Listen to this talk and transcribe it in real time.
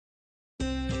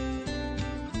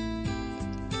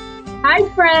Hi,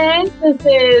 friends. This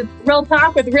is Real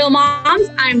Talk with Real Moms.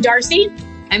 I'm Darcy.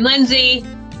 I'm Lindsay.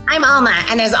 I'm Alma.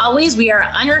 And as always, we are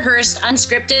unrehearsed,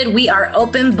 unscripted. We are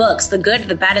open books, the good,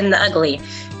 the bad, and the ugly.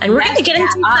 And we're going to get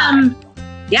into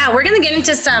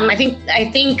some, I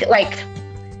think like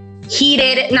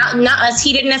heated, not us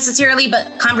heated necessarily,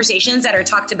 but conversations that are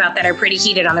talked about that are pretty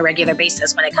heated on a regular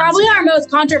basis when it comes Probably our most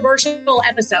controversial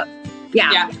episode.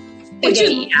 Yeah. Which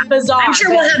is bizarre. I'm sure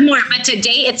we'll have more, but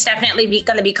today it's definitely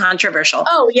going to be controversial.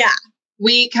 Oh, yeah.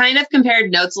 We kind of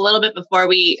compared notes a little bit before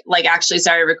we actually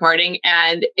started recording,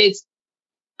 and it's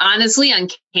honestly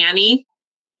uncanny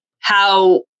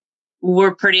how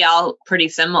we're pretty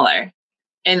similar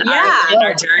in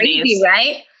our journeys, crazy,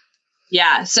 right?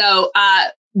 Yeah. So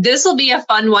this will be a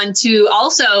fun one to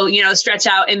also, stretch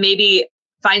out and maybe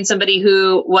find somebody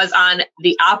who was on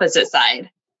the opposite side.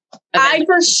 I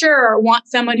for sure want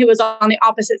someone who was on the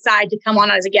opposite side to come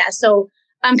on as a guest. So,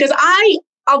 because I'm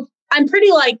pretty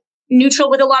neutral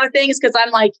with a lot of things because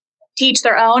I'm teach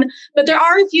their own, but there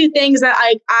are a few things that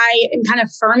I am kind of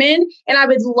firm in, and I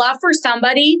would love for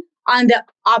somebody on the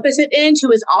opposite end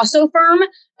who is also firm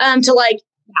to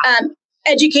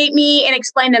educate me and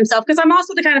explain themselves. Because I'm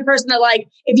also the kind of person that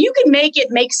if you can make it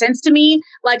make sense to me,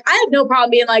 I have no problem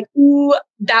being ooh,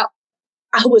 that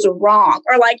I was wrong,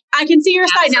 or I can see your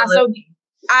side now. So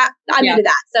I'm into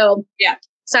that. So yeah,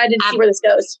 excited to see where this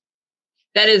goes.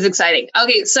 That is exciting.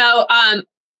 Okay, so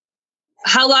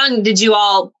how long did you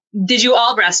all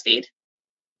breastfeed?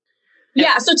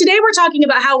 Yeah. So today we're talking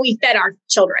about how we fed our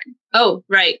children. Oh,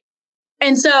 right.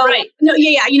 And so, how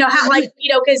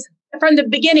because from the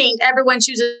beginning, everyone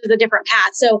chooses a different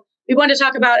path. So we want to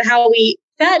talk about how we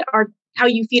fed how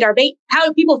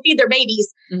people feed their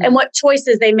babies, mm-hmm. and what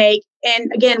choices they make. And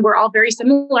again, we're all very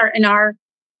similar in our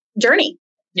journey.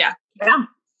 Yeah. Yeah.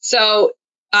 So,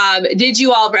 did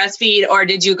you all breastfeed, or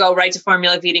did you go right to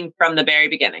formula feeding from the very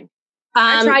beginning?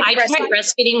 I tried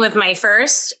breastfeeding with my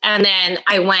first, and then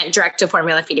I went direct to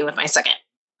formula feeding with my second.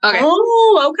 Okay.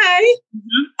 Oh, okay.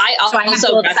 Mm-hmm. I also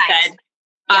breastfed.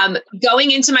 Yeah.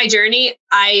 Going into my journey,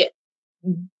 I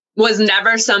was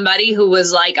never somebody who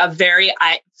was a very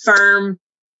firm,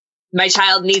 my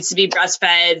child needs to be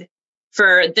breastfed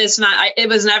for this month. It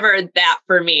was never that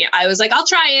for me. I was I'll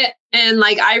try it. And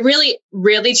I really,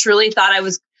 really, truly thought I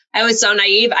was so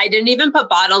naive. I didn't even put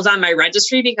bottles on my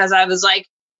registry because I was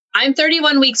I'm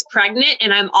 31 weeks pregnant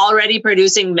and I'm already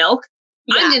producing milk.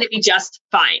 Yeah. I'm going to be just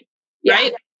fine. Yeah.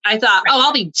 Right. I thought,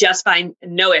 I'll be just fine.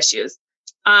 No issues.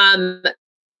 I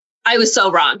was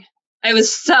so wrong. I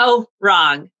was so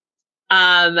wrong.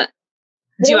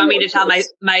 Do you want me to tell my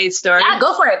story? Yeah,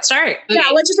 go for it. Start. Okay. Yeah,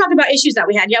 let's just talk about issues that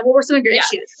we had. Yeah, what were some of your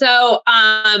issues? So,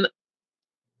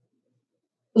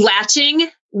 latching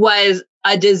was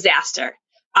a disaster.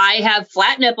 I have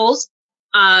flat nipples,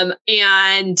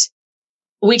 and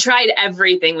we tried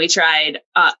everything. We tried,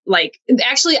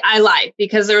 actually, I lied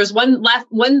because there was one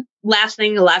last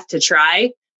thing left to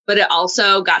try, but it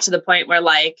also got to the point where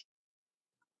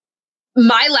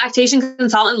my lactation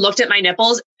consultant looked at my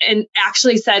nipples and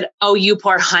actually said, "Oh, you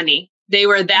poor honey." They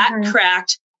were that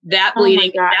cracked, that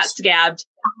bleeding, that scabbed.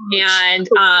 And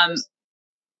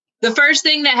the first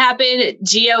thing that happened,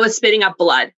 Gia was spitting up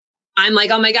blood. I'm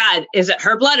like, "Oh my God, is it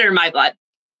her blood or my blood?"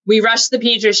 We rushed the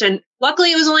pediatrician.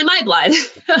 Luckily, it was only my blood.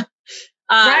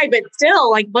 Right, but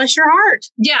still, bless your heart.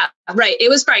 Yeah, right. It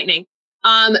was frightening.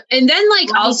 And then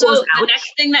also the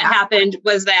next thing that happened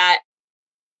was that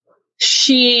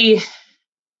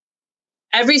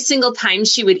every single time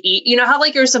she would eat, you know how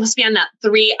you're supposed to be on that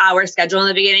 3-hour schedule in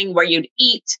the beginning where you'd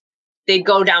eat, they'd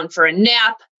go down for a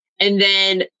nap, and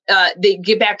then they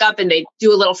get back up and they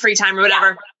do a little free time or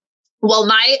whatever. Well,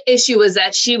 my issue was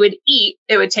that she would eat.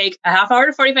 It would take a half hour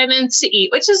to 45 minutes to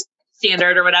eat, which is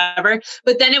standard or whatever.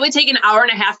 But then it would take an hour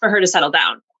and a half for her to settle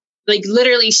down.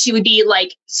 Literally, she would be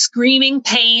screaming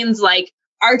pains,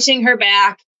 arching her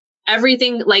back,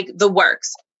 everything the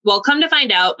works. Well, come to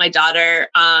find out, my daughter,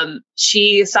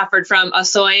 she suffered from a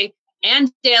soy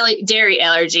and dairy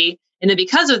allergy. And then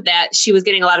because of that, she was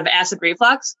getting a lot of acid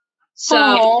reflux. So,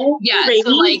 so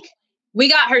we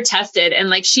got her tested,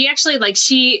 and she actually,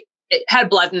 she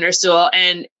had blood in her stool,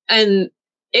 and it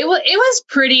was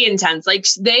pretty intense.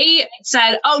 They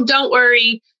said, "Oh, don't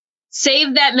worry.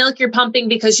 Save that milk you're pumping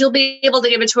because you'll be able to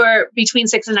give it to her between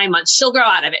 6 and 9 months. She'll grow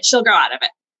out of it. She'll grow out of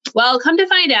it." Well, come to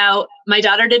find out, my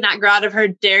daughter did not grow out of her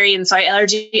dairy and soy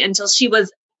allergy until she was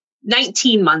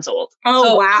 19 months old. Oh,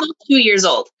 so wow. 2 years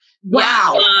old.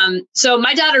 Wow. Yeah. So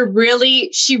my daughter really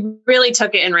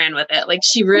took it and ran with it.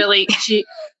 She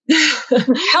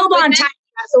held on tight.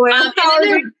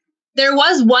 There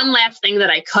was one last thing that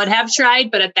I could have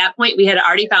tried, but at that point we had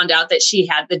already found out that she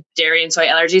had the dairy and soy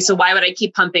allergy. So why would I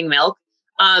keep pumping milk?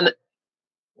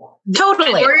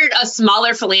 Totally. I ordered a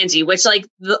smaller phalange, which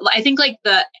I think like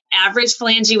the average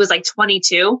phalange was like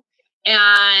 22.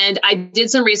 And I did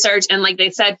some research, and like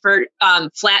they said for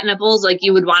flat nipples, like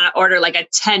you would want to order like a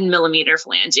 10 millimeter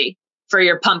phalange for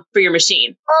your pump for your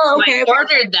machine. Oh, okay. So I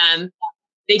ordered them.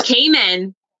 They came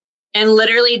in, and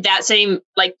literally that same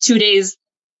like 2 days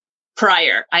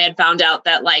prior, I had found out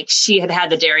that like she had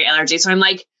the dairy allergy. So I'm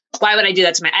like, why would I do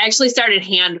that to I actually started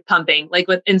hand pumping, like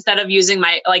instead of using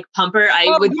my like pumper,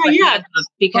 I would hand pump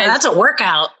because that's a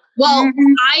workout. Well,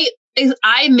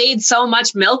 I made so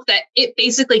much milk that it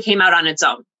basically came out on its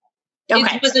own.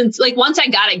 Okay. It wasn't like once I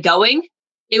got it going,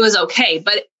 it was okay.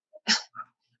 But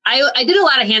I did a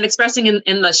lot of hand expressing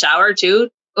in the shower too.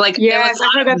 Like there was a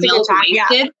lot of milk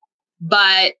wasted,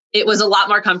 but it was a lot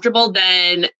more comfortable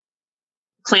than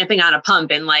clamping on a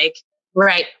pump and like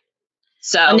right.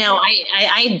 So no,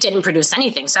 I didn't produce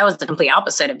anything. So I was the complete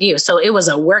opposite of you. So it was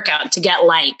a workout to get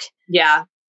like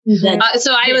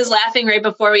so I was laughing right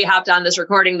before we hopped on this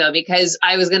recording though, because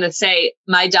I was going to say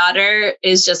my daughter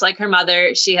is just like her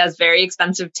mother. She has very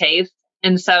expensive taste.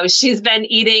 And so she's been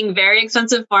eating very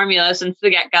expensive formula since the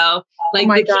get-go. Like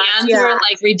the cans were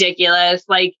like ridiculous.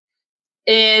 Like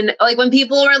when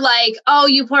people were like, oh,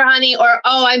 you poor honey, or,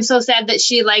 oh, I'm so sad that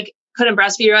she like couldn't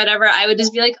breastfeed or whatever, I would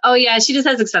just be like, oh yeah, she just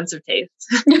has expensive taste.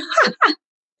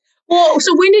 Well,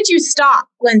 so when did you stop,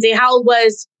 Lindsay? How old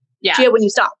was Gia when you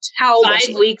stopped? How old was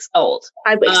she? 5 weeks old.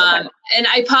 5 weeks old. And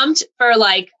I pumped for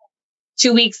like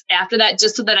 2 weeks after that,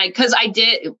 just so that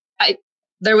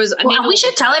we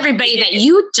should tell everybody that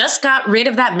you just got rid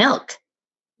of that milk.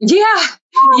 Yeah.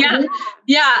 You have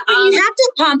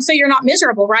to pump so you're not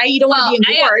miserable, right? You don't want to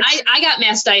be engorged. I got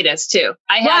mastitis too.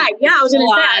 I was going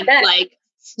to say like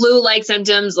flu-like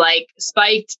symptoms, like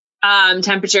spiked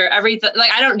temperature, everything.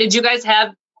 Like did you guys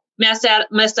have mastitis?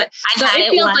 I had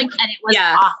it once, and it was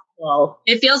awful.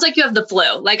 It feels like you have the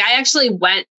flu. Like I actually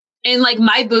went and like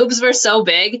my boobs were so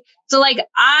big. So like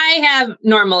I have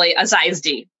normally a size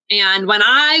D. And when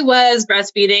I was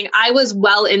breastfeeding, I was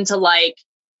well into like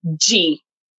G.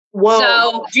 Whoa.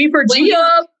 So G for G.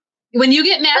 When you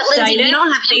get mastitis, Lindsay, you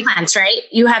don't have implants, right?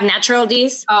 You have natural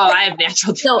Ds. Oh, I have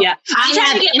natural Ds. So yeah, I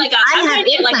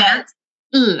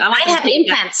have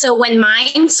implants. So when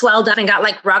mine swelled up and got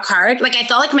like rock hard, like I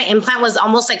felt like my implant was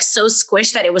almost like so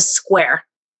squished that it was square.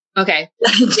 Okay.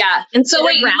 Yeah. And so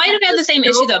wait, you might have had the same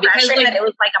issue though, because like, it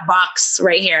was like a box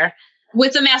right here.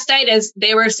 With the mastitis,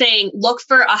 they were saying, look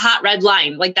for a hot red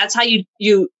line. Like that's how you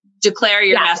declare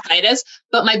your mastitis.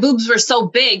 But my boobs were so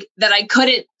big that I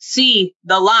couldn't see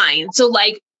the line. So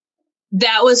like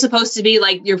that was supposed to be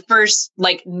like your first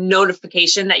like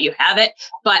notification that you have it,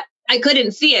 but I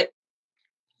couldn't see it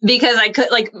because I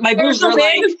could like my boobs were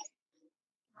like,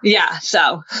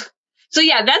 So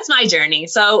yeah, that's my journey.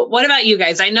 So what about you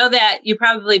guys? I know that you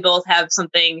probably both have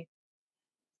something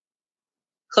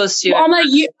close to Alma,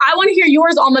 I want to hear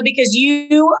yours, Alma, because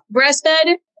you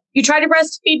breastfed. You tried to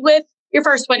breastfeed with your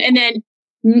first one, and then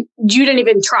you didn't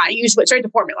even try. You just went straight to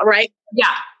formula, right? Yeah.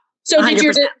 So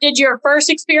 100%. did your first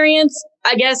experience,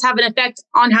 I guess, have an effect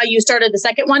on how you started the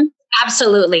second one?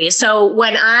 Absolutely. So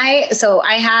when I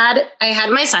had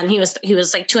my son, he was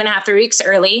like 2.5, 3 weeks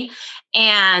early.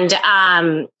 And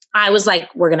I was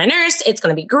like, we're going to nurse. It's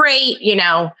going to be great. You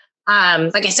know,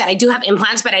 like I said, I do have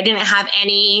implants, but I didn't have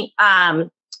any,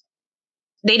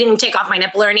 they didn't take off my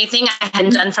nipple or anything. I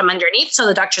hadn't done from underneath. So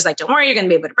the doctor's like, don't worry, you're going to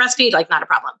be able to breastfeed. Like, not a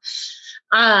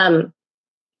problem.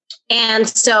 And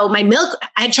so my milk,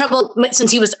 I had trouble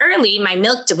since he was early, my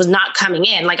milk was not coming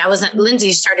in. Like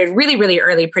Lindsay started really, really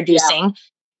early producing.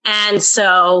 Yeah. And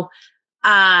so,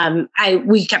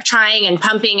 we kept trying and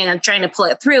pumping and trying to pull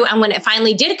it through. And when it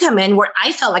finally did come in, where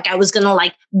I felt like I was going to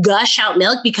like gush out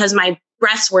milk because my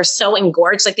breasts were so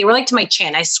engorged, like they were like to my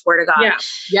chin, I swear to God.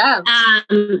 Yeah.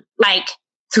 Like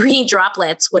 3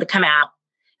 droplets would come out.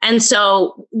 And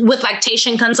so with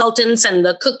lactation consultants and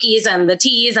the cookies and the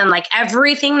teas and like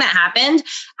everything that happened,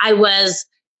 I was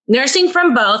nursing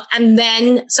from both and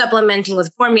then supplementing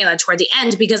with formula toward the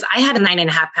end because I had a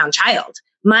 9.5-pound child.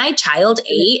 My child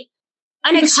ate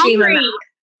an extreme amount.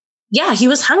 Yeah, he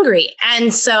was hungry.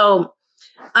 And so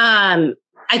I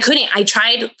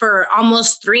tried for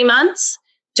almost 3 months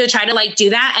to try to like do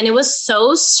that. And it was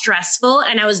so stressful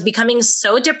and I was becoming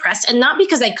so depressed, and not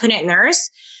because I couldn't nurse,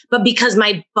 but because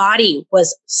my body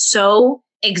was so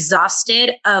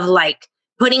exhausted of like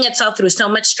putting itself through so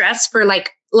much stress for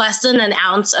like less than an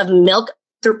ounce of milk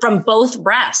from both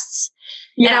breasts.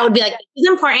 Yeah. And I would be like, it's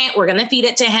important. We're going to feed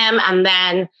it to him. And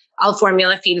then I'll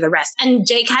formula feed the rest. And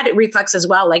Jake had reflux as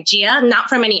well, like Gia, not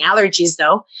from any allergies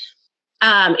though.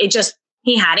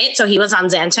 He had it. So he was on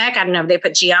Zantac. I don't know if they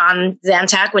put Gia on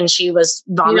Zantac when she was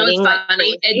vomiting. You know, it's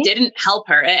funny. It didn't help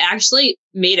her. It actually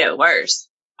made it worse.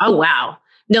 Oh, wow.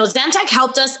 No, Zantac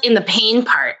helped us in the pain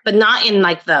part, but not in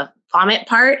like the vomit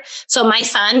part. So my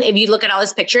son, if you look at all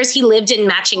his pictures, he lived in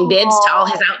matching bibs to all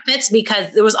his outfits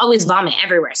because there was always vomit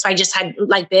everywhere. So I just had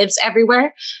like bibs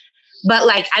everywhere. But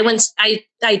like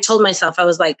I told myself, I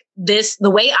was like,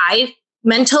 the way I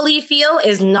mentally feel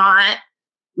is not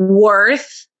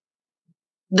worth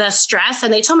the stress.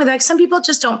 And they told me like some people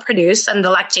just don't produce. And the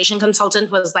lactation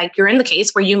consultant was like, you're in the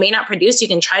case where you may not produce. You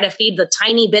can try to feed the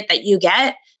tiny bit that you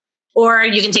get, or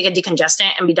you can take a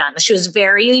decongestant and be done. She was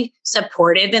very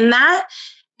supportive in that.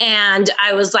 And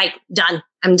I was like, done.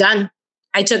 I'm done.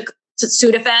 I took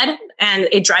Sudafed and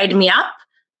it dried me up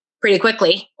pretty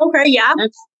quickly. Okay. Yeah.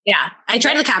 Yeah. I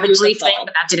tried the cabbage leaf thing,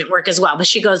 but that didn't work as well. But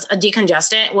she goes, a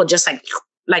decongestant will just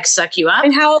like suck you up.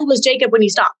 And how old was Jacob when he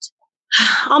stopped?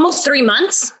 Almost 3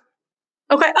 months.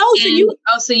 Okay.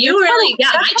 So you really,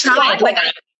 yeah, I tried.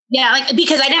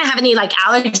 Because I didn't have any like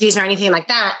allergies or anything like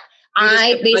that.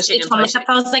 I basically told myself,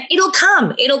 I was like, it'll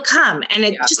come. And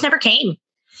it just never came.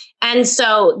 And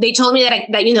so they told me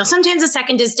that, you know, sometimes the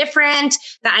second is different,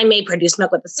 that I may produce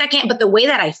milk with the second, but the way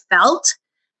that I felt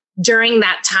during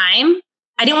that time,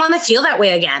 I didn't want to feel that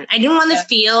way again. I didn't want to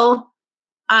feel,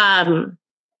 I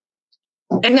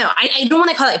don't want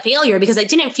to call it failure because I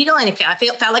didn't feel anything. I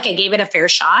felt like I gave it a fair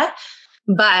shot,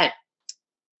 but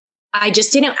I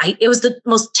just didn't. It was the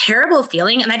most terrible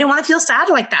feeling. And I didn't want to feel sad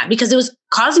like that because it was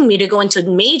causing me to go into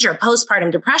major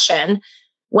postpartum depression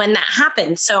when that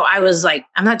happened. So I was like,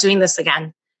 I'm not doing this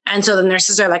again. And so the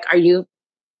nurses are like, are you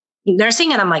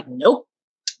nursing? And I'm like, nope,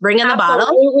 bring in the bottle.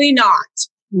 Absolutely not.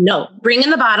 No, bring in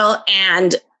the bottle.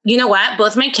 And you know what?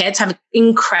 Both my kids have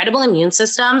incredible immune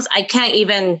systems. I can't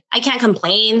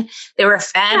complain. They were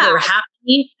fed, they were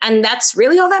happy. And that's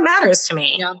really all that matters to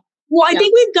me. Yeah. Well, I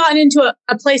think we've gotten into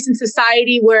a place in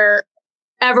society where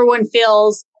everyone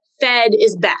feels fed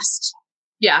is best.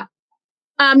 Yeah.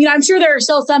 You know, I'm sure there are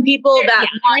still some people that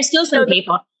there are still some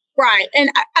people. Right. And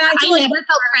I never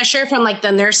felt pressure from like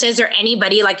the nurses or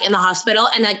anybody like in the hospital.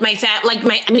 And like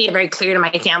I made it very clear to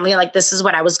my family, like this is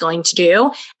what I was going to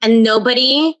do. And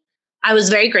I was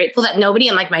very grateful that nobody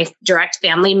in like my direct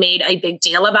family made a big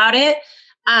deal about it.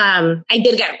 I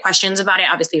did get questions about it,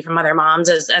 obviously from other moms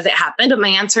as it happened. But my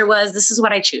answer was, this is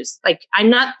what I choose. Like, I'm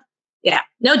not,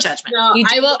 no judgment. No,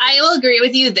 I will agree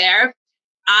with you there.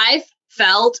 I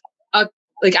felt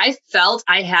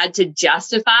I had to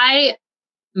justify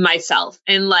myself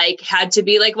and like had to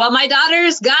be like, well, my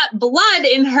daughter's got blood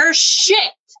in her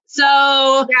shit.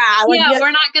 So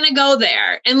we're not going to go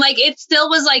there. And like, it still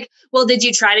was like, well, did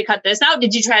you try to cut this out?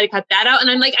 Did you try to cut that out? And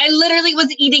I'm like, I literally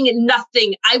was eating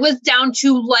nothing. I was down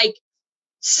to like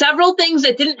several things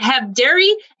that didn't have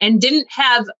dairy and didn't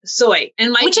have soy.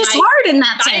 And which is hard in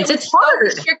that sense. It's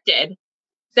hard. So restricted.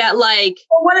 That like,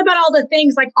 well, what about all the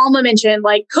things like Alma mentioned,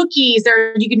 like cookies,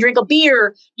 or you can drink a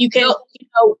beer, you can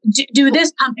do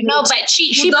this pumping. No, but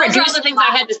she those are all the things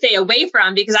I had to stay away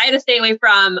from because I had to stay away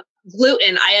from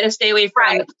gluten. I had to stay away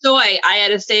from soy. I had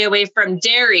to stay away from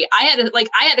dairy. I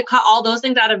had to cut all those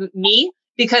things out of me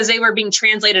because they were being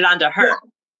translated onto her. Yeah.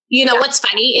 You know, what's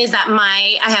funny is that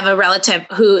I have a relative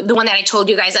who, the one that I told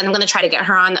you guys, and I'm going to try to get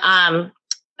her on,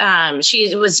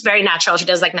 she was very natural. She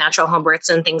does like natural home births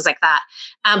and things like that.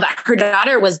 But her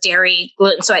daughter was dairy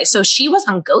gluten. So she was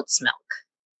on goat's milk,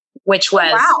 which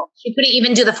was, she couldn't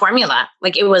even do the formula.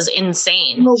 Like it was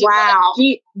insane. Oh, wow.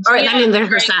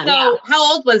 Her son. So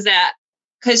how old was that?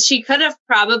 Because she could have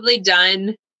probably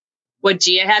done what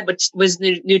Gia had, which was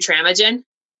Nutramigen.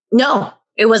 No.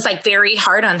 It was like very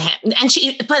hard on him. And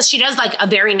she does like a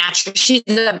very natural, she's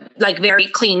a like very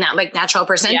clean, like natural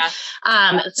person. Yeah.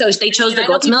 So they chose the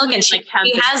goat's milk and she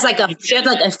has like a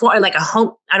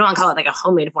home, I don't want to call it like a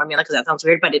homemade formula because that sounds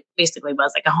weird, but it basically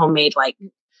was like a homemade, like.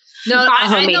 No,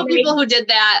 I know people who did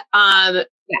that,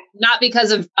 not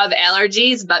because of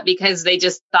allergies, but because they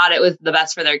just thought it was the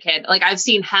best for their kid. Like I've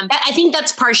seen hemp. I think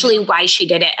that's partially why she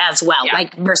did it as well. Yeah.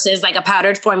 Like versus like a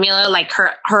powdered formula, like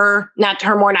her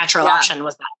more natural option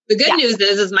was that. The good news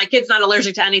is my kid's not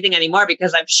allergic to anything anymore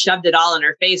because I've shoved it all in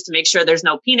her face to make sure there's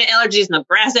no peanut allergies, no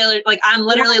grass allergies. Like I'm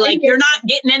literally like, you're not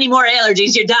getting any more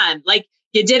allergies. You're done. Like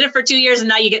you did it for 2 years and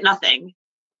now you get nothing.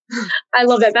 I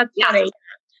love that. That's funny.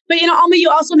 But, you know, Alma, you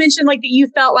also mentioned like that you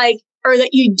felt like, or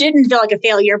that you didn't feel like a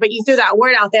failure, but you threw that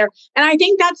word out there. And I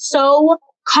think that's so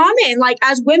common. Like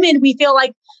as women, we feel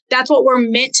like that's what we're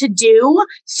meant to do.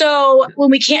 So when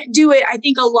we can't do it, I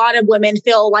think a lot of women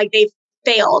feel like they've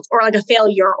failed or like a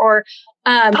failure or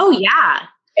Oh yeah.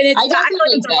 And it's I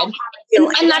definitely did.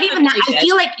 And not even that. I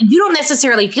feel like you don't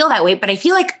necessarily feel that way, but I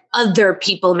feel like other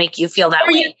people make you feel that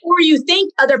way. Or you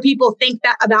think other people think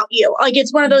that about you. Like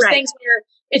it's one of those things where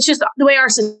it's just the way our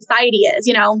society is,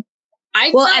 you know? I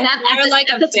felt more like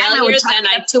a failure than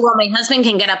I to. Well, my husband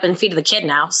can get up and feed the kid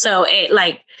now. So it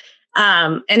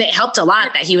and it helped a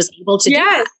lot that he was able to do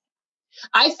that.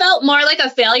 I felt more like a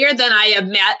failure than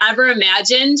I ever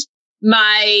imagined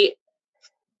my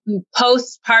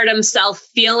postpartum self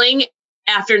feeling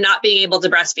after not being able to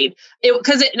breastfeed.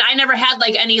 Because I never had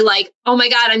like any like, oh my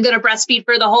God, I'm going to breastfeed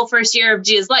for the whole first year of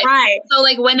Gia's life. Right. So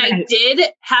like when I did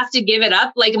have to give it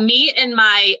up, like me and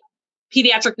my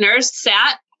pediatric nurse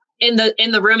sat in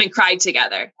the room and cried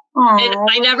together. Aww. And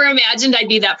I never imagined I'd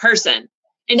be that person.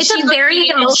 And it's a very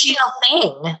emotional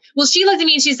thing. Well, she looked at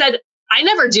me and she said, I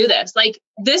never do this. Like,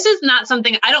 this is not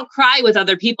something, I don't cry with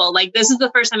other people. Like, this is the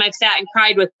first time I've sat and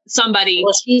cried with somebody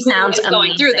she sounds who is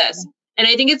going through this. And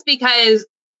I think it's because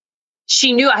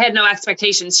she knew I had no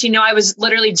expectations. She knew I was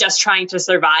literally just trying to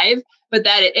survive, but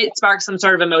that it sparked some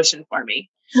sort of emotion for me.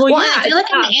 Well, I feel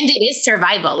like in the end, it is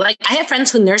survival. Like I have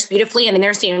friends who nurse beautifully and they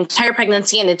nurse the entire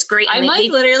pregnancy and it's great. I'm like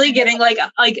literally getting like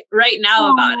right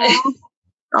now about it.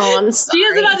 Oh, I'm sorry. She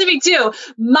is about to be too.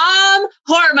 Mom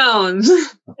hormones.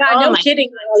 Yeah, no kidding.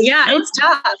 Yeah, it's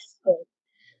tough.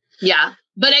 Yeah.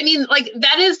 But I mean, like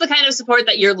that is the kind of support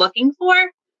that you're looking for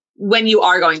when you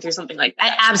are going through something like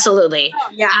that. Absolutely. Oh,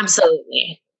 yeah.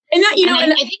 Absolutely. And that,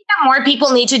 I think that more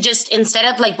people need to just, instead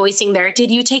of like voicing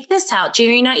did you take this out?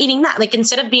 You're not eating that. Like,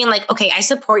 instead of being like, okay, I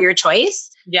support your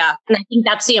choice. Yeah. And I think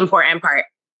that's the important part.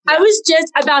 I was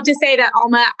just about to say that,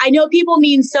 Alma. I know people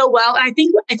mean so well. And I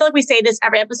feel like we say this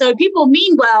every episode. People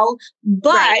mean well,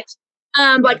 but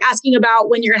like asking about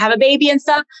when you're going to have a baby and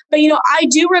stuff. But, I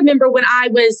do remember when I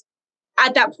was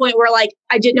at that point where like,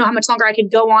 I didn't know how much longer I could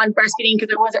go on breastfeeding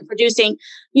because I wasn't producing.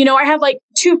 I have like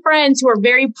 2 friends who are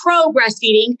very pro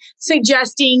breastfeeding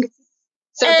suggesting.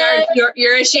 So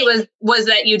your issue was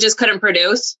that you just couldn't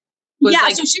produce? So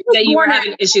she was that you were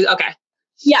having issues. Okay.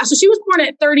 Yeah, so she was born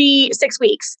at 36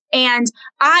 weeks. And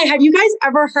have you guys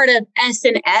ever heard of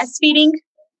S&S feeding?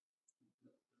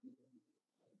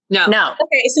 No.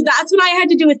 Okay, so that's what I had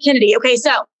to do with Kennedy. Okay,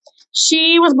 so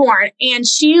she was born and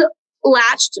she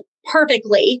latched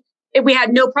perfectly. We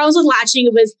had no problems with latching.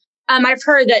 It was, I've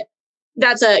heard that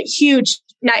that's a huge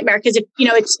nightmare because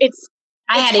it's.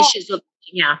 I had issues with,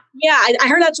 Yeah, I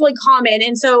heard that's really common.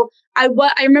 And so I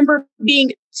remember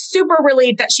being super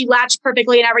relieved that she latched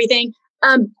perfectly and everything.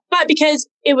 But because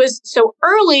it was so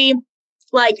early,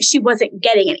 like she wasn't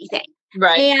getting anything.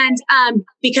 Right. And,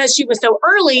 because she was so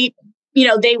early,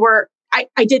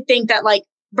 I did think that like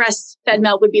breastfed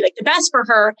milk would be like the best for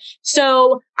her.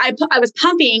 So I was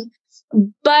pumping,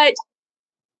 but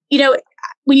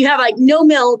when you have like no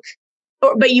milk,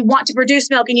 but you want to produce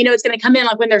milk and it's going to come in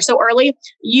like when they're so early,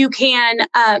 you can,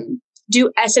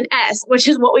 do S&S, which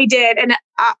is what we did. And,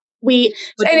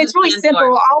 it's really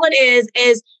simple. All it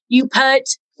is you put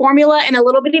formula in a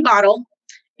little bitty bottle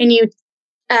and you,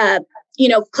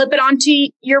 clip it onto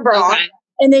your bra. Okay.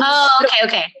 And then,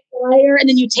 okay. And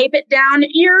then you tape it down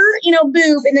your,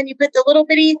 boob. And then you put the little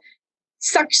bitty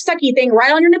sucky thing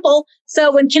right on your nipple.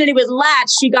 So when Kennedy was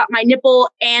latched, she got my nipple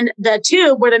and the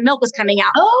tube where the milk was coming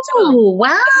out. Oh,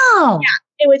 wow.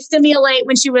 Yeah. It would stimulate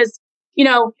when she was,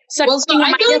 sucking. Well, so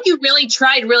I feel like you really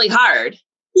tried really hard.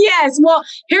 Yes. Well,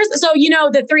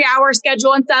 the 3-hour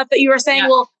schedule and stuff that you were saying. Yeah.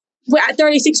 Well, at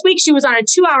 36 weeks, she was on a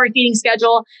 2-hour feeding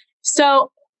schedule.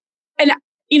 So, and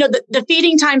the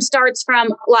feeding time starts from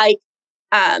like,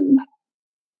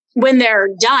 when they're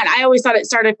done. I always thought it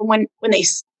started from when they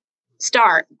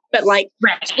start, but like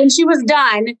when she was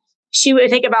done, she would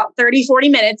take about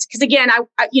 30-40 minutes. Cause again,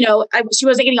 she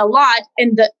wasn't getting a lot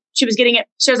and she was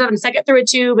having to suck it through a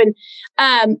tube.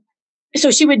 And, so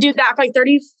she would do that for like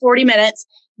 30-40 minutes.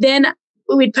 Then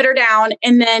we'd put her down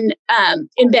and then,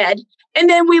 in bed. And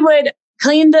then we would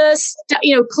clean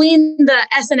the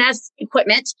S&S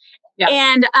equipment. Yeah.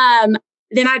 And,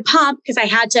 then I'd pump because I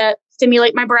had to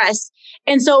stimulate my breasts.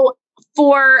 And so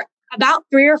for about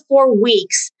 3 or 4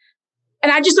 weeks,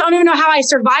 and I just don't even know how I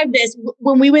survived this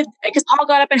when because Paul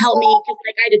got up and helped me because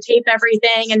like I had to tape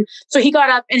everything. And so he got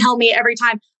up and helped me every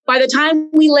time. By the time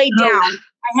we laid down,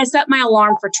 I had set my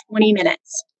alarm for 20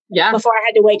 minutes before I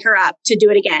had to wake her up to do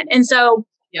it again. And so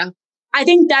I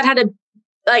think that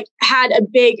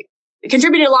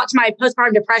contributed a lot to my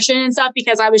postpartum depression and stuff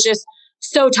because I was just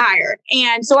so tired.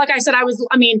 And so, like I said, it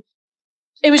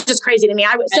was just crazy to me.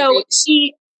 So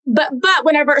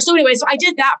I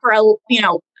did that for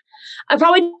I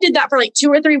probably did that for like 2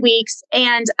 or 3 weeks.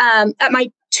 And at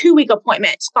my 2-week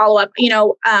appointment follow up.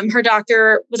 Her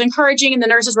doctor was encouraging and the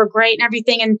nurses were great and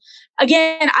everything. And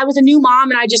again, I was a new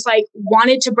mom and I just like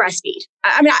wanted to breastfeed.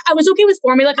 I mean, I was okay with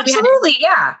formula. Absolutely.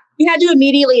 We had to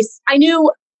immediately,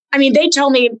 they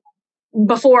told me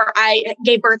before I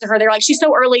gave birth to her, they're like, she's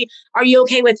so early. Are you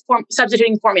okay with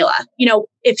substituting formula,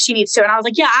 if she needs to? And I was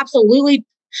like, yeah, absolutely.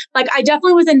 Like I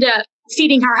definitely was into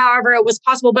feeding her however it was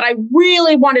possible, but I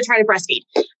really wanted to try to breastfeed.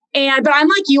 But I'm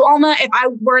like you, Alma, if I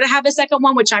were to have a second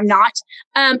one, which I'm not,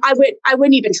 I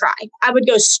wouldn't even try. I would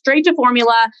go straight to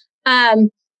formula.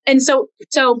 And so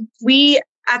we,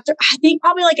 after, I think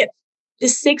probably like at the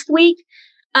 6th week,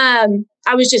 I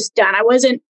was just done. I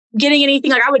wasn't getting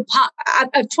anything. Like I would pump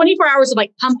 24 hours of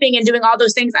like pumping and doing all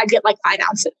those things. I'd get like 5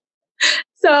 ounces.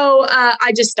 So,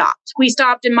 I just stopped. We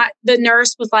stopped and the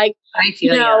nurse was like, I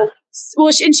feel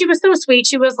well, she was so sweet.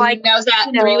 She was like, now was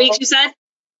that 3 weeks you said?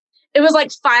 It was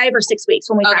like 5 or 6 weeks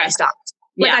when we finally stopped.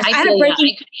 Yeah, I had a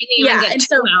breaking. And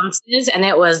 2 ounces, and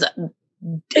it was like,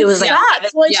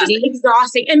 well, it's just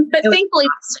exhausting. But thankfully,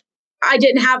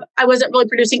 I wasn't really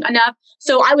producing enough,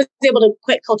 so I was able to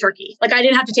quit cold turkey. Like I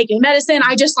didn't have to take any medicine.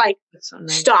 I just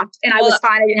stopped, and I was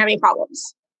fine. I didn't have any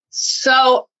problems.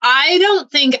 So I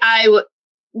don't think I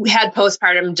had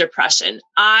postpartum depression.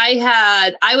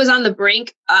 I was on the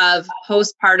brink of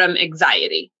postpartum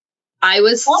anxiety. I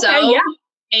was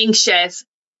anxious.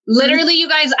 Literally, you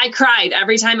guys, I cried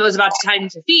every time it was about time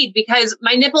to feed because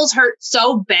my nipples hurt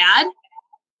so bad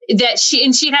that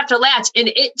she'd have to latch,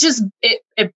 and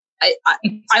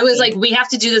I was like, we have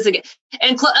to do this again.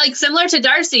 And like similar to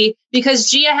Darcy, because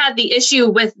Gia had the issue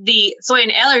with the soy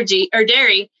and allergy or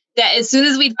dairy, that as soon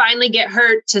as we'd finally get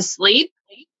her to sleep,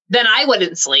 then I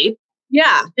wouldn't sleep.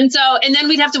 Yeah. And then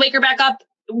we'd have to wake her back up.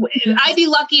 I'd be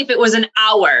lucky if it was an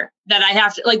hour that I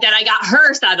have to, like, that I got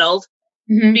her settled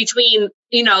between,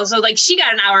 so like she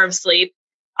got an hour of sleep.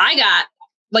 I got,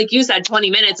 like you said, 20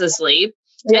 minutes of sleep.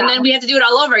 Yeah. And then we had to do it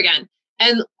all over again.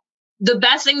 And the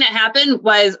best thing that happened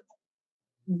was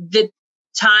the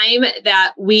time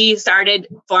that we started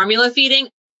formula feeding.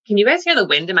 Can you guys hear the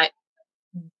wind?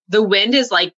 The wind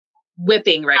is like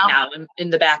whipping right now in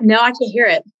the back. No, I can't hear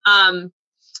it.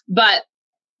 But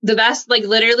the best, like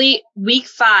literally week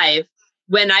 5,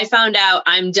 when I found out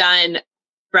I'm done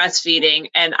breastfeeding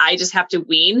and I just have to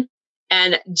wean,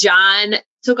 and John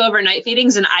took over night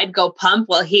feedings and I'd go pump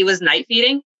while he was night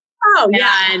feeding. Oh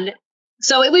yeah. And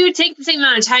so we would take the same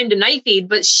amount of time to night feed,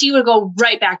 but she would go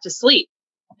right back to sleep.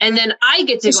 And then I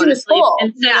get to go to sleep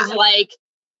instead of like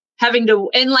having to,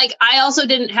 and like, I also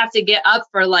didn't have to get up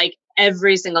for like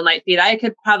every single night feed. I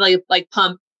could probably like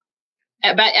pump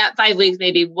at 5 weeks,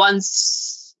 maybe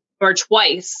once or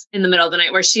twice in the middle of the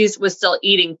night, where she was still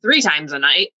eating 3 times a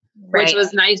night, which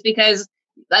was nice because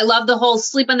I love the whole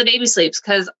sleep when the baby sleeps.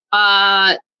 Cause,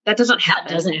 that doesn't happen.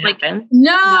 That doesn't happen.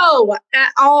 No,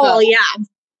 at all. So, yeah.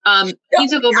 He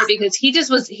took over because he's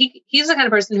the kind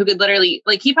of person who could literally,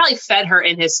 like, he probably fed her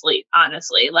in his sleep,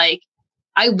 honestly. Like,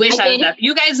 I wish I was up.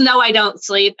 You guys know I don't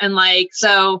sleep. And like,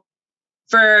 so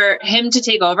for him to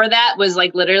take over, that was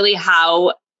like literally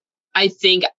how I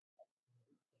think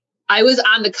I was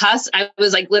on the cusp. I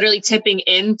was like literally tipping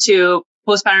into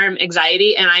postpartum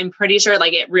anxiety. And I'm pretty sure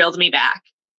like it reeled me back.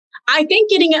 I think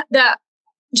getting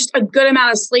just a good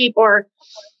amount of sleep, or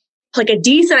like a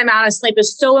decent amount of sleep,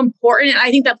 is so important. And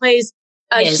I think that plays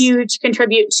a huge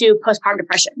contribute to postpartum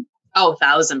depression. Oh,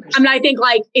 1,000%. I mean, I think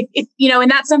like, if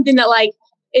and that's something that like,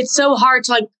 it's so hard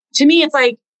to like, to me, it's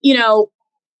like, I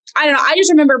don't know. I just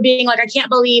remember being like, I can't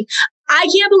believe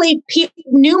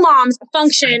new moms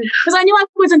function, because I knew I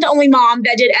wasn't the only mom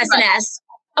that did SNS. Right.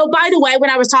 Oh, by the way, when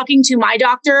I was talking to my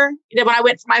doctor, that when I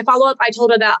went for my follow-up, I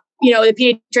told her that,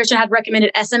 the pediatrician had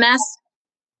recommended SMS.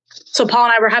 So Paul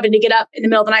and I were having to get up in the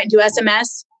middle of the night and do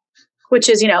SMS, which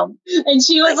is, And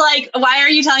she was like, why are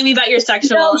you telling me about your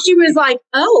sexual? No, she was like,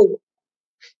 oh,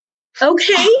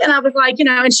 okay. And I was like,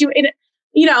 and she, I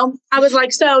was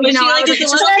like, so, this is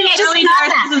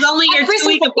only your 2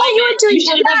 week appointment.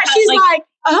 She's like,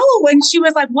 oh, and she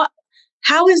was like, what,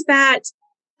 how is that?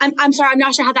 I'm sorry, I'm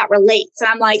not sure how that relates. And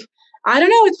I'm like, I don't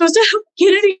know. It's supposed to help get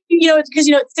it, it's because,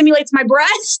 it stimulates my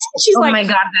breast. She's like, oh my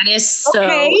God, that is so.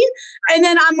 Okay. And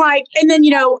then I'm like,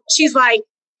 she's like,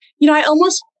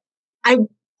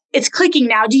 it's clicking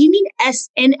now. Do you mean SNS?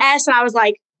 And I was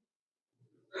like,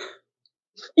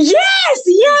 yes.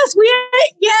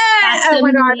 Oh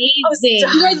my God.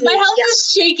 My house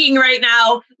is shaking right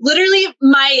now. Literally,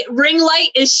 my ring light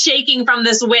is shaking from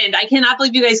this wind. I cannot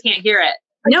believe you guys can't hear it.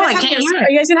 No, I can't hear it. Are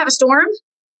you guys going to have a storm?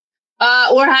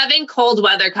 We're having cold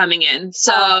weather coming in.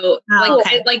 So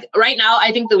like right now,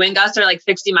 I think the wind gusts are like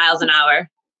 60 miles an hour.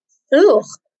 Ooh.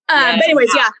 But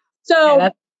anyways, yeah.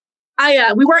 So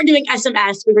we weren't doing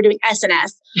SMS, we were doing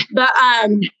SNS.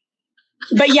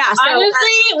 But yeah. So,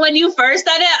 honestly, when you first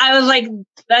said it, I was like,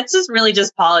 that's just really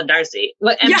just Paul and Darcy.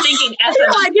 I'm thinking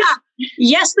SMS. Like, yeah.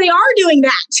 Yes, they are doing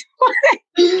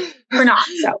that. We're not.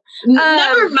 So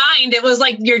never mind. It was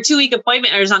like your 2-week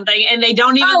appointment or something, and they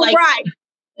don't even right.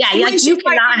 Yeah, like you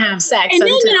cannot have sex. And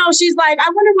then, she's like, I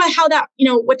wonder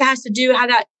what that has to do, how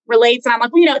that relates. And I'm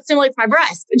like, well, it stimulates my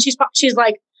breast. And she's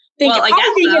like,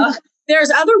 thinking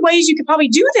there's other ways you could probably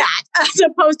do that as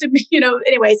opposed to,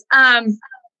 anyways.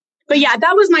 But yeah,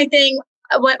 that was my thing.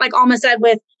 What like Alma said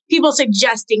with people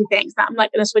suggesting things. I'm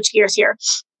like going to switch gears here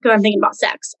because I'm thinking about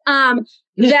sex.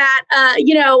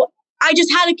 I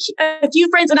just had a few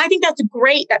friends, and I think that's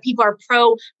great that people are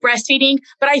pro breastfeeding.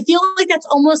 But I feel like that's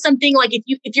almost something like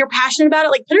if you're passionate about it,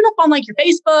 like put it up on like your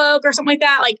Facebook or something like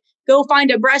that. Like go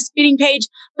find a breastfeeding page.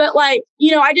 But like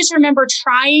I just remember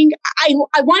trying.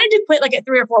 I wanted to quit like at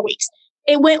 3 or 4 weeks.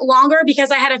 It went longer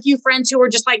because I had a few friends who were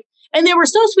just like, and they were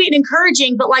so sweet and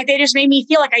encouraging, but like they just made me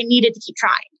feel like I needed to keep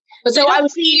trying. But so I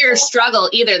would see your struggle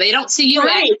either. They don't see you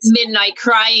at midnight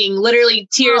crying, literally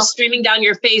tears streaming down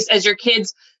your face as your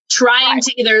kids trying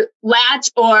to either latch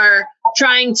or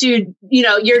trying to,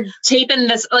 you're taping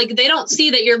this, like they don't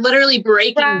see that you're literally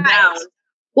breaking down.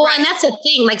 Well, and that's the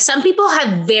thing. Like some people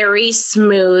have very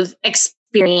smooth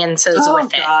experiences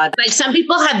with it. Like some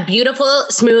people have beautiful,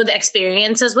 smooth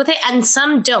experiences with it and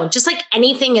some don't. Just like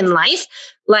anything in life,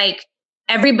 like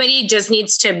everybody just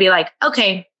needs to be like,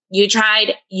 okay, you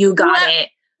tried, you got it.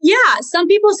 Yeah. Some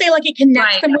people say like it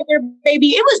connects them with their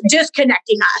baby. It was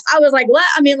disconnecting us. I was like, what?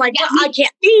 I mean, like, I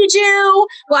can't feed you.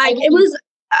 Like it was.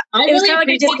 I really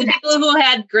appreciate the people who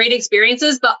had great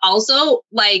experiences, but also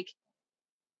like,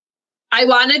 I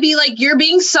want to be like, you're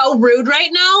being so rude right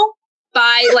now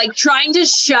by like trying to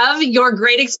shove your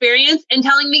great experience and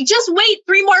telling me just wait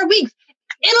 3 more weeks.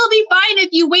 It'll be fine if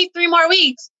you wait 3 more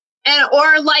weeks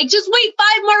or like just wait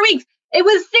 5 more weeks. It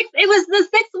was the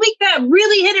 6th week that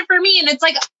really hit it for me. And it's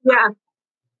like, yeah.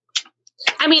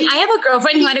 I mean, I have a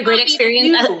girlfriend who had a great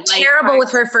experience, terrible with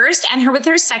her first and with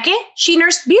her second. She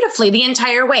nursed beautifully the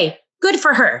entire way. Good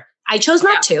for her. I chose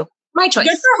not to. My choice.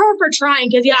 Good for her for trying.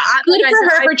 Because good for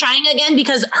her for trying again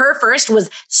because her first was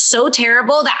so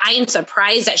terrible that I am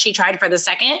surprised that she tried for the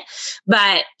second.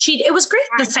 But it was great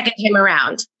the second time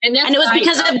around. And it was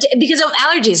because of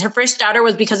allergies. Her first daughter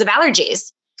was because of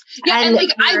allergies. Yeah, and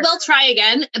like I will try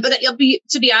again, but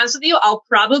to be honest with you, I'll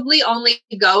probably only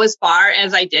go as far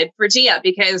as I did for Gia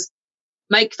because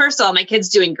first of all, my kid's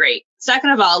doing great. Second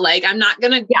of all, like I'm not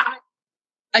gonna. Yeah,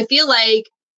 I feel like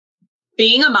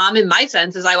being a mom in my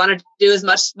sense is I want to do as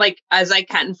much like as I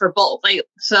can for both. Like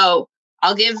so,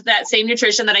 I'll give that same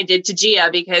nutrition that I did to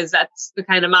Gia because that's the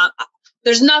kind of mom.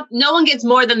 There's no one gets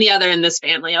more than the other in this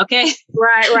family. Okay,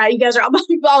 right. You guys are all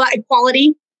that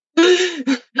equality.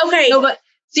 Okay, no, but.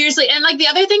 Seriously. And like the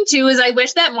other thing too, is I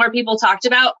wish that more people talked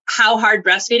about how hard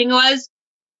breastfeeding was.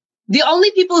 The only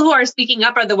people who are speaking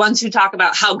up are the ones who talk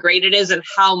about how great it is and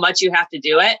how much you have to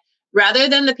do it rather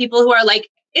than the people who are like,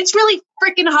 it's really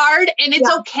freaking hard and it's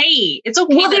okay. It's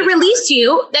okay. Well, they release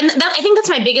you. And I think that's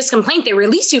my biggest complaint. They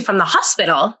release you from the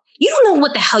hospital. You don't know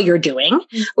what the hell you're doing.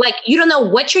 Like, you don't know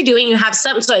what you're doing. You have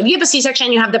so if you have a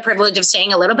C-section, you have the privilege of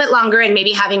staying a little bit longer and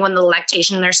maybe having one of the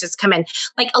lactation nurses come in.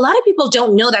 Like, a lot of people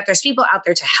don't know that there's people out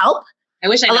there to help. I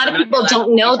wish a lot of people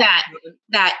don't know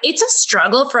that it's a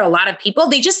struggle for a lot of people.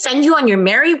 They just send you on your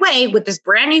merry way with this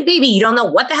brand new baby. You don't know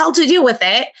what the hell to do with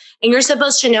it. And you're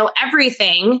supposed to know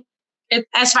everything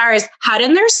as far as how to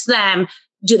nurse them.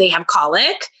 Do they have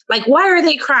colic? Like, why are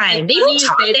they crying? They don't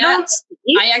talk. They don't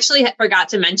speak. I actually forgot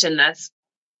to mention this.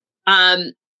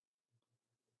 And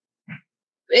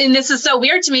this is so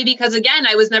weird to me because, again,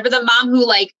 I was never the mom who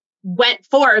like went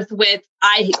forth with,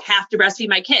 I have to breastfeed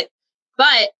my kid.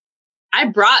 But I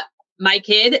brought my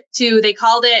kid to, they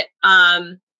called it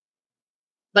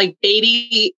like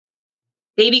baby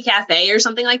cafe or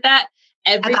something like that.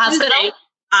 Every Tuesday.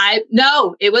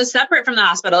 No, it was separate from the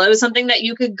hospital. It was something that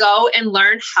you could go and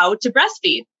learn how to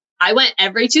breastfeed. I went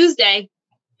every Tuesday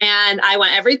and I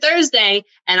went every Thursday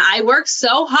and I worked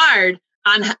so hard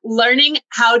on learning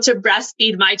how to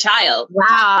breastfeed my child. Wow.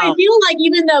 I feel like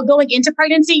even though going into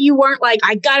pregnancy, you weren't like,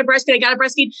 I gotta breastfeed.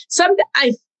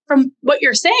 From what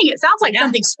you're saying, it sounds like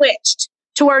something switched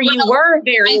to where you were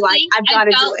very like, I've got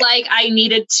to do it. I felt like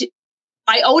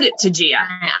I owed it to Gia.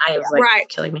 I was like,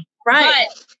 killing me. Right.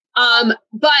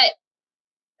 But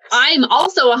I'm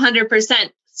also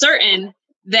 100% certain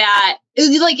that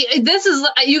like, this is,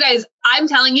 you guys, I'm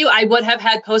telling you, I would have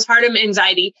had postpartum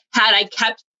anxiety had I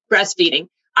kept breastfeeding.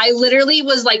 I literally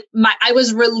was like, I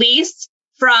was released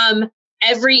from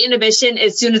every inhibition,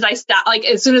 as soon as I stopped, like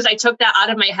as soon as I took that out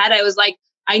of my head, I was like,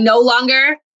 I no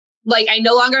longer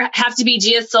have to be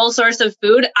Gia's sole source of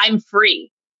food. I'm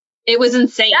free. It was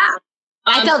insane. Yeah.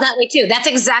 I felt that way too. That's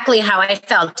exactly how I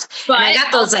felt. But and I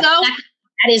got those. Also,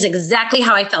 that is exactly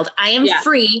how I felt. I am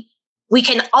free. We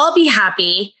can all be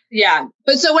happy. Yeah.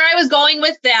 But so where I was going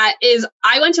with that is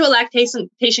I went to a lactation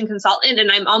consultant,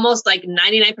 and I'm almost like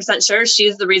 99% sure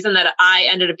she's the reason that I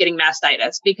ended up getting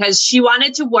mastitis, because she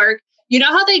wanted to work. You know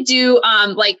how they do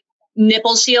like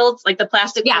nipple shields, like the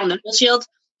plastic little nipple shields?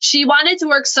 She wanted to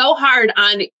work so hard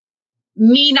on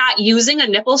me not using a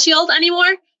nipple shield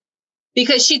anymore,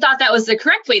 because she thought that was the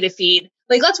correct way to feed.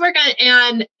 Like, let's work on,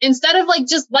 and instead of like,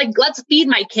 just like, let's feed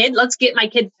my kid, let's get my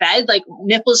kid fed, like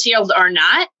nipple shields or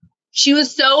not. She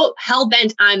was so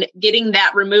hell-bent on getting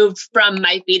that removed from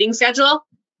my feeding schedule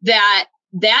that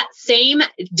same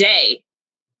day,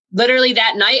 literally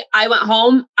that night, I went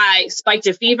home, I spiked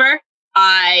a fever.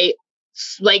 I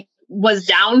like was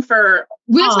down for,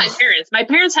 my parents. My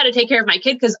parents had to take care of my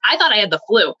kid because I thought I had the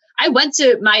flu. I went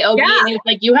to my OB and he was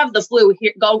like, you have the flu,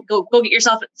 here, go get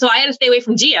yourself. So I had to stay away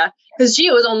from Gia because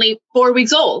Gia was only 4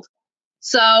 weeks old.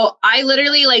 So I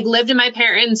literally like lived in my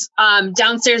parents'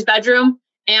 downstairs bedroom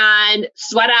and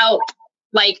sweat out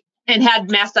like, and had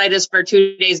mastitis for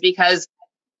 2 days because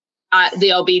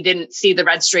the OB didn't see the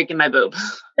red streak in my boob.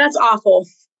 That's awful.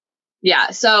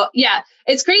 Yeah. So yeah,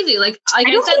 it's crazy. Like I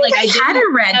said, like I had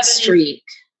a red streak.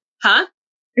 Huh?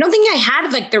 I don't think I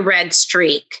had like the red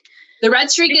streak. The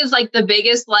red streak is like the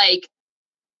biggest, like,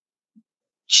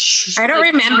 I don't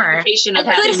remember. She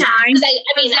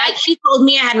told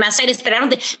me I had mastitis, but I don't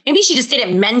think, maybe she just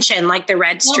didn't mention like the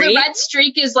red streak. The red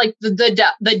streak is like the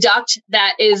duct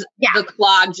that is the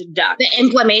clogged duct. The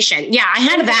inflammation. Yeah, I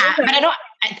had that, but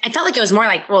I felt like it was more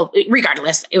like, well,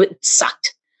 regardless, it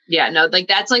sucked. Yeah, no, like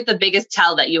that's like the biggest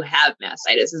tell that you have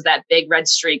mastitis is that big red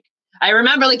streak. I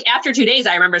remember like after 2 days,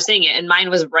 I remember seeing it and mine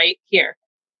was right here.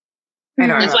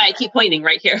 That's why I keep pointing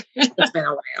right here. It's been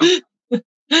a while.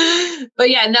 But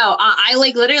yeah, no, I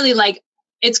like literally like,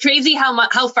 it's crazy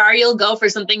how far you'll go for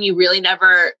something you really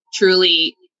never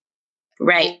truly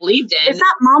believed in. It's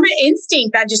that mama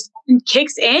instinct that just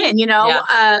kicks in, you know,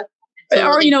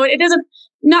 or, you know, it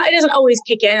doesn't always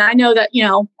kick in. I know that, you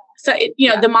know, so,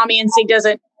 the mommy instinct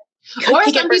doesn't. Or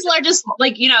some people are just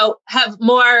like, you know, have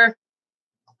more,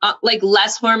 like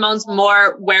less hormones,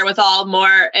 more wherewithal,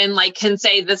 more, and like can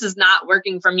say, this is not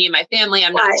working for me and my family.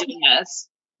 I'm not doing this.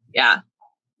 Yeah.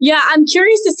 Yeah. I'm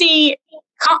curious to see,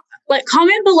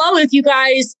 comment below if you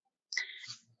guys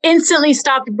instantly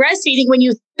stopped breastfeeding when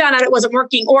you found out it wasn't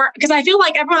working, or because I feel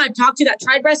like everyone I've talked to that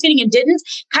tried breastfeeding and didn't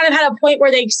kind of had a point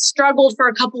where they struggled for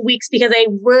a couple weeks because they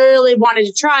really wanted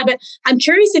to try. But I'm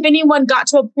curious if anyone got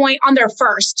to a point on their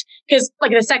first, because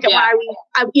like the second one,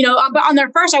 but on their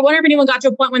first, I wonder if anyone got to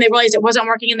a point when they realized it wasn't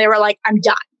working and they were like, I'm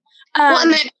done.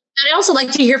 And I also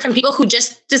like to hear from people who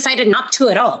just decided not to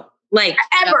at all. Like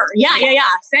ever. Yeah.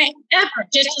 Same. Ever.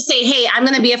 Just to say, hey, I'm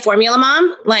going to be a formula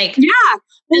mom. Like,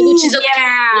 which is okay.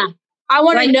 I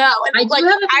want to know. I do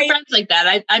have a few friends like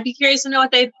that. I'd be curious to know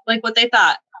what they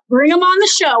thought. Bring them on the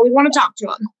show. We want to talk to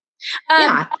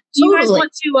them. Do you guys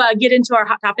want to get into our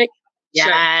hot topic?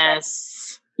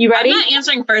 Yes. You ready? I'm not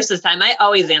answering first this time. I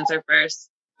always answer first.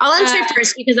 I'll answer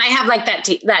first because I have like that.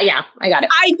 I got it.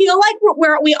 I feel like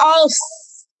we all.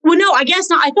 Well, no, I guess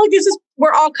not. I feel like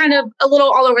we're all kind of a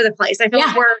little all over the place. I feel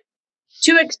like we're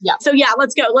too. So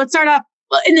let's go. Let's start off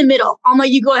in the middle. Alma,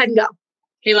 you go ahead and go.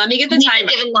 Okay, let me get the timer.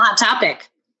 Given the hot topic.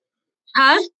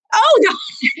 Huh? Oh, no.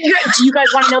 Do you guys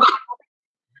want to know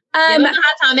the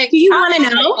hot topic? Do you want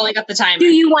to know? I got the timer. Do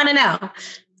you want to know?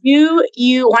 Do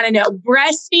you want to know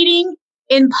breastfeeding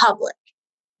in public?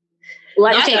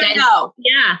 Yes or no?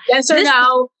 Yeah. Yes or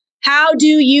no? How do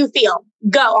you feel?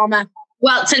 Go, Alma.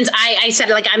 Well, since I said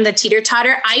like I'm the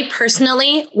teeter-totter, I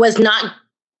personally was not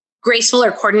graceful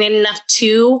or coordinated enough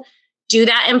to do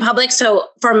that in public. So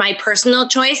for my personal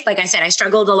choice, like I said, I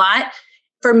struggled a lot.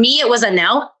 For me, it was a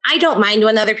no. I don't mind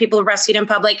when other people breastfeed in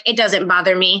public. It doesn't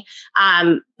bother me.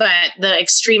 But the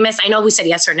extremists, I know we said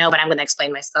yes or no, but I'm going to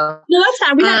explain myself. No, that's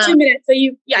fine. We got 2 minutes. So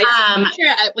I'm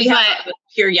sure we have a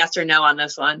pure yes or no on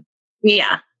this one.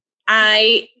 Yeah.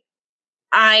 I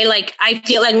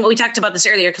feel like we talked about this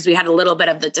earlier because we had a little bit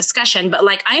of the discussion, but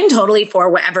like I'm totally for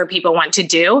whatever people want to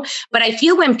do. But I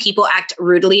feel when people act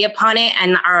rudely upon it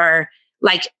and are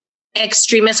like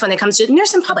extremists when it comes to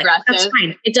nurse in public, that's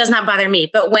fine. It does not bother me.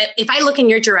 But if I look in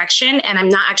your direction and I'm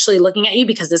not actually looking at you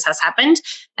because this has happened,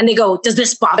 and they go, "Does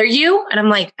this bother you?" And I'm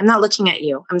like, "I'm not looking at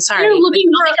you. I'm sorry." They're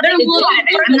looking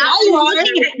I'm not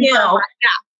looking at you.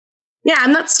 Yeah,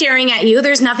 I'm not staring at you.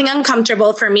 There's nothing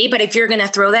uncomfortable for me. But if you're going to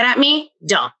throw that at me,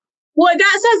 don't. Well,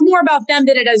 that says more about them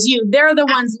than it does you. They're the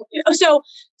ones.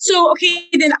 So okay,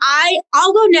 then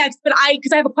I'll go next, but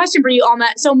because I have a question for you, Alma.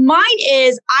 So mine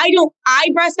is, I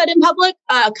breastfed in public,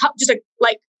 just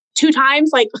like 2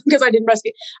 times, like, because I didn't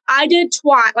breastfeed. I did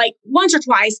twice, like once or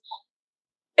twice.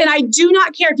 And I do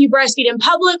not care if you breastfeed in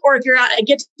public or if you're at a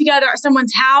get together at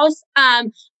someone's house.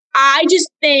 I just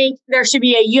think there should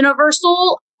be a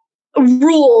universal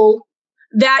rule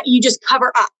that you just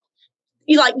cover up.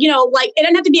 You like, it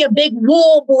doesn't have to be a big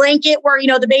wool blanket where,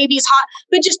 the baby's hot,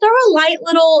 but just throw a light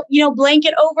little,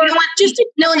 blanket over just to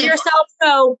know yourself.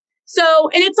 So,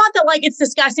 and it's not that like it's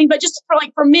disgusting, but just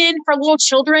for men, for little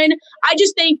children, I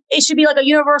just think it should be like a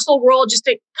universal rule just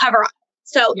to cover up.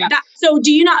 So so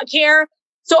do you not care?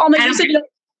 So Alma, you said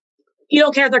you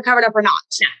don't care if they're covered up or not.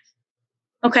 No.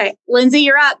 Okay. Lindsay,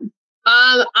 you're up.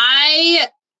 I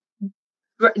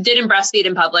didn't breastfeed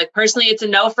in public. Personally, it's a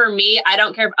no for me. I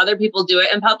don't care if other people do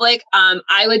it in public.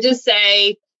 I would just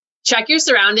say, check your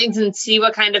surroundings and see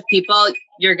what kind of people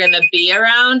you're going to be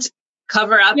around.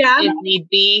 Cover up if need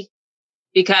be,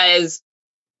 because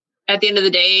at the end of the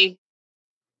day,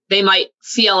 they might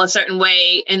feel a certain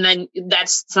way. And then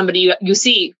that's somebody you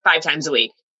see 5 times a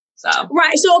week. So,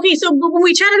 right. So, okay. So when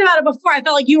we chatted about it before, I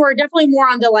felt like you were definitely more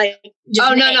on the like,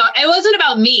 no. It wasn't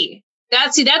about me. I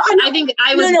think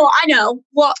I was. No, I know.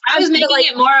 Well, I was making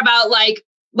it more about like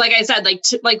I said,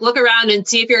 like look around and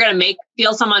see if you're going to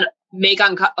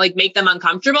make them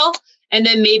uncomfortable, and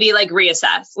then maybe like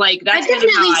reassess. Like that's I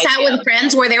definitely sat with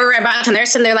friends where they were about to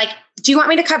nurse and they're like, "Do you want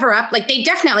me to cover up?" Like they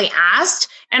definitely asked,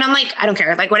 and I'm like, "I don't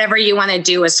care. Like whatever you want to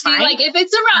do is fine." Like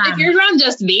if you're around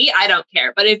just me, I don't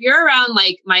care. But if you're around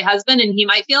like my husband and he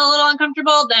might feel a little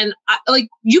uncomfortable, then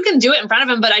you can do it in front of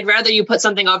him. But I'd rather you put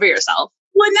something over yourself.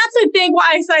 Well, and that's the thing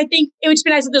why I think it would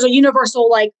be nice if there's a universal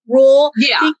like rule.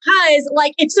 Yeah. Because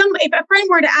like if a friend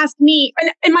were to ask me,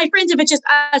 and my friends, if it's just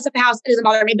us at the house, it doesn't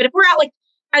bother me. But if we're out like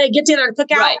at a get together and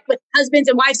cookout with husbands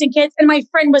and wives and kids, and my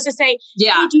friend was to say,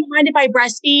 "Hey, do you mind if I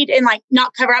breastfeed and like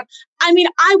not cover up?" I mean,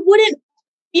 I wouldn't,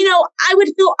 I would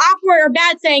feel awkward or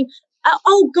bad saying,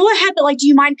 "Oh, go ahead," but like, do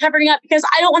you mind covering up? Because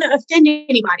I don't want to offend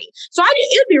anybody. So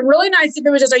it would be really nice if it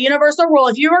was just a universal rule.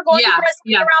 If you were going to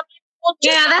breastfeed around.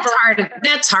 That's hard.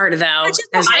 That's hard though.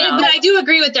 But I do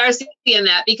agree with Darcy in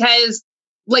that, because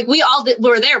like we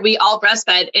were there, we all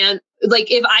breastfed, and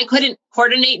like if I couldn't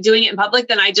coordinate doing it in public,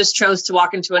 then I just chose to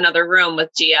walk into another room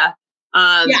with Gia.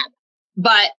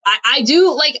 But I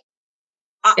do like.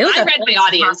 I read my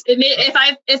audience.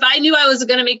 If I knew I was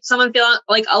going to make someone feel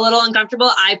like a little uncomfortable,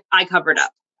 I covered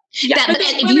up. Yeah, but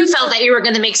if you felt that you were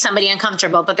going to make somebody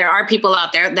uncomfortable, but there are people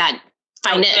out there that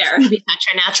find it to be such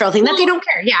a natural thing that they don't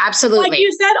care. Yeah, absolutely. Like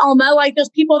you said, Alma, like those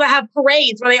people that have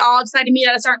parades where they all decide to meet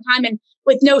at a certain time and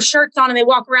with no shirts on and they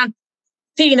walk around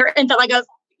feeding their infant like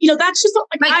that's just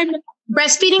like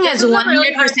breastfeeding is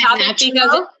 100%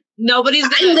 natural. Nobody's.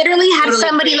 I literally had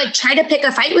somebody like try to pick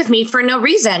a fight with me for no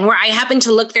reason, where I happened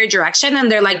to look their direction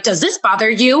and they're like, "Does this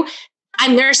bother you?"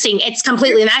 I'm nursing. It's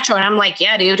completely natural. And I'm like,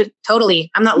 yeah, dude,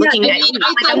 totally. I'm not looking at you.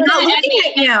 I'm not looking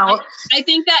at you. I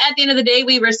think that at the end of the day,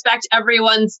 we respect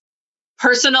everyone's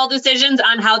personal decisions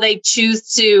on how they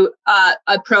choose to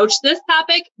approach this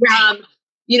topic. Right.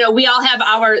 We all have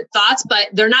our thoughts, but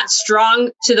they're not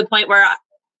strong to the point where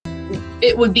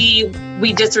it would be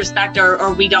we disrespect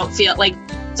or we don't feel like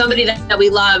somebody that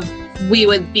we love, we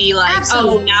would be like,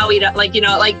 absolutely. Oh, now we don't like,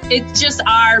 it's just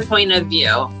our point of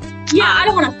view. Yeah, I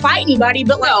don't want to fight anybody,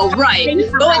 but right. But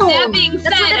with that being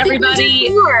said, everybody,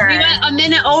 we went a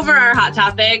minute over our hot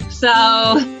topic. So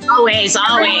always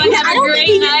have a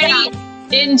great night.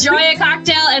 Enjoy a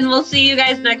cocktail, and we'll see you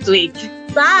guys next week.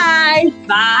 Bye.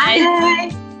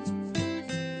 Bye.